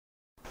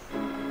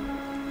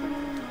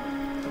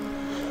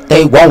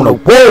They want a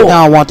war. They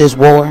don't want this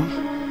war.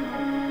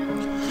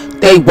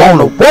 They want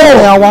a war.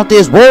 They don't want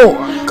this war.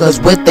 Cause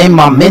within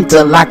my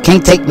mental I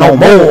can't take no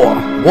more.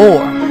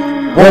 War.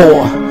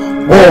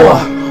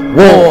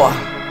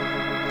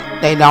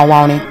 They don't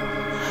want it.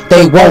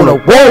 They want a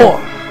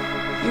war.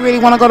 You really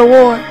wanna go to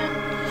war?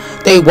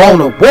 They want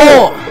a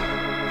war.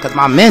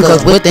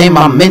 Cause within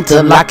my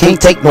mental I can't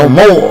take no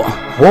more.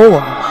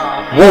 War.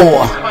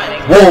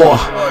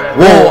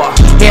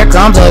 Here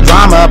comes a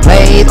drama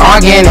plays,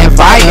 arguing and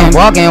fighting,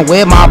 walking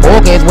with my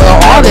focus.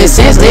 Well, all this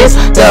senseless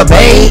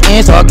debate,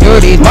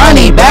 insecurities,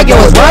 money back, yo,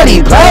 is what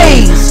he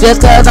plays. Just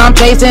cause I'm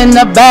chasing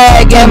the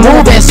bag and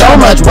moving so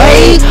much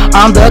weight,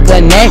 I'm the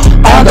connect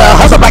on the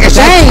hustle back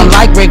exchange. I'm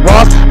like Rick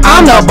Ross,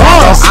 I'm the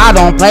boss. I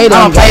don't play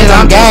them games.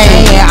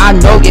 I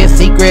know you're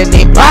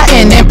secretly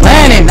plotting and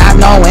planning, not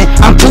knowing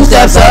I'm 2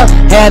 steps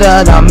ahead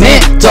of the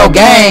mental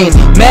game.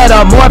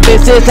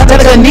 Metamorphosis,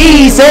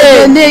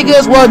 telekinesis.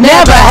 Niggas will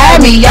never have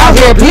me out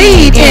here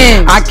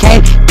bleeding. I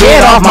can't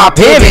get off my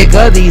pivot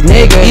cause these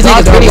niggas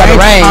are the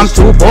range. I'm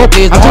too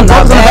focused on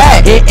the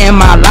back, hitting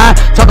my line,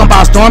 talking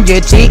about storm,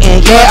 you're cheating.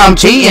 Yeah, I'm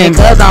cheating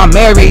cause I'm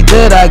married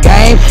to the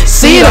game.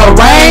 See the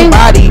rain,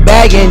 body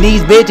bagging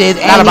these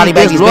bitches, and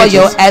these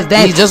loyal as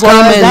they just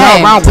coming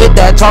around with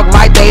that talk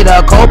like they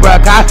the Cobra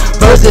Kai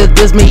versus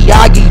this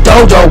Miyagi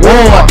Dojo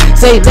war.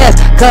 Say less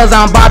cause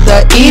I'm about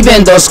to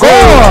even the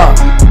score.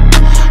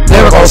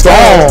 Lyrical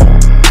storm.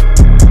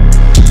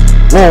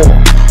 War.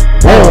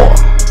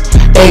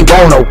 They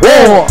want a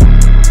war.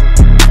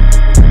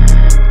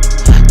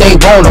 They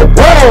want a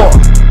war.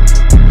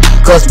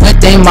 Cause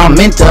within my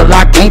mental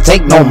I can't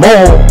take no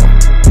more.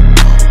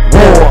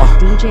 War.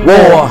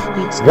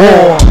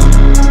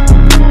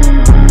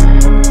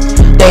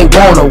 They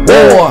want a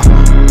war.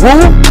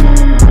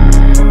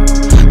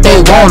 They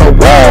want a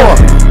war.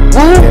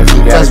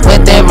 Cause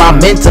within my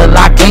mental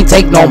I can't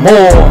take no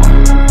more.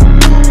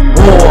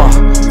 War.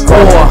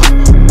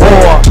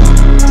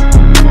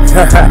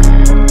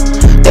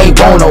 They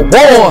want a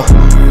war.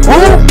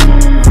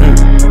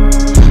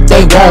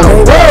 They want a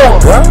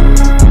war.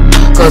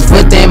 Cause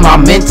within my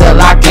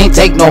mental I can't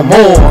take no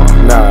more.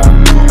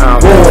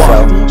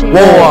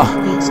 War.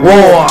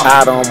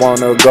 I don't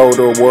wanna go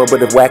to war,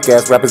 but if whack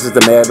ass rappers is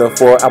the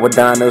metaphor, I would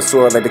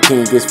dinosaur like the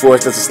king gets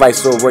forced. That's a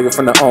slice so royal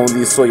from the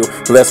only soil,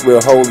 blessed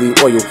with holy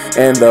oil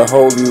and the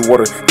holy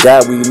water.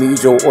 God, we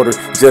need your order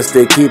just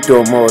to keep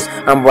the morals.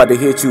 I'm about to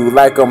hit you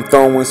like I'm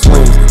throwing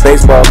swings,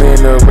 baseball in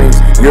the rings.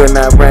 You're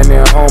not running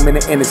home in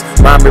the innings.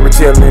 My mirror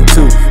chilling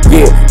too.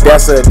 Yeah,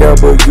 that's a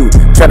W.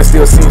 Trying to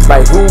steal scenes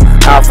like who?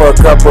 I'll fuck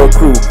up a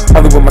crew,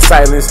 only with my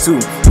silence too.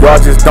 Y'all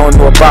just don't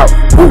know about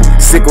who.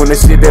 Sick on the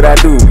shit that I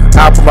do.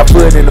 I'll put my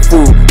foot in the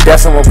food.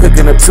 That's what I'm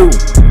cooking up too.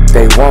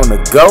 They wanna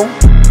go?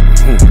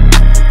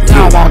 They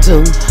don't want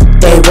to.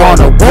 They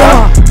want a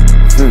war.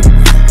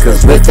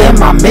 Cause within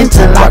my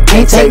mental I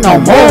can't take no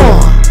more.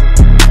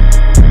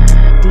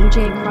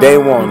 They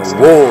want a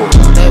war.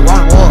 They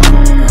want a war.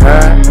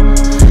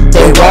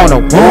 They want a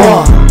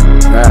war.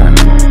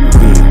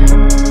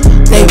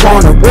 They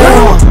want a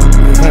war.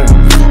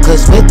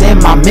 Cause within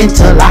my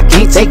mental I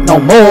can't take no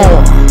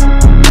more.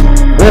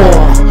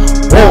 War.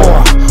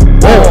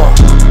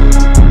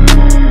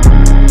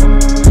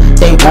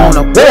 They want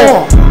a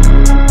war.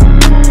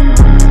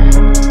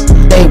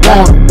 They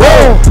want a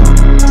war.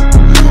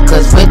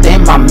 Cause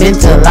within my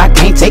mental I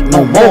can't take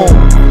no more.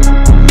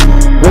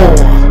 War.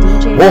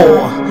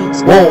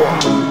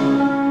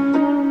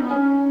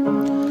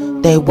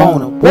 They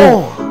want a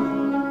war.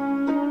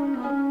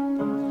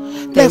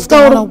 Let's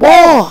go to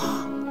war.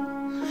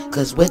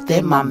 Cause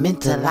within my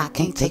mental I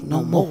can't take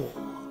no more.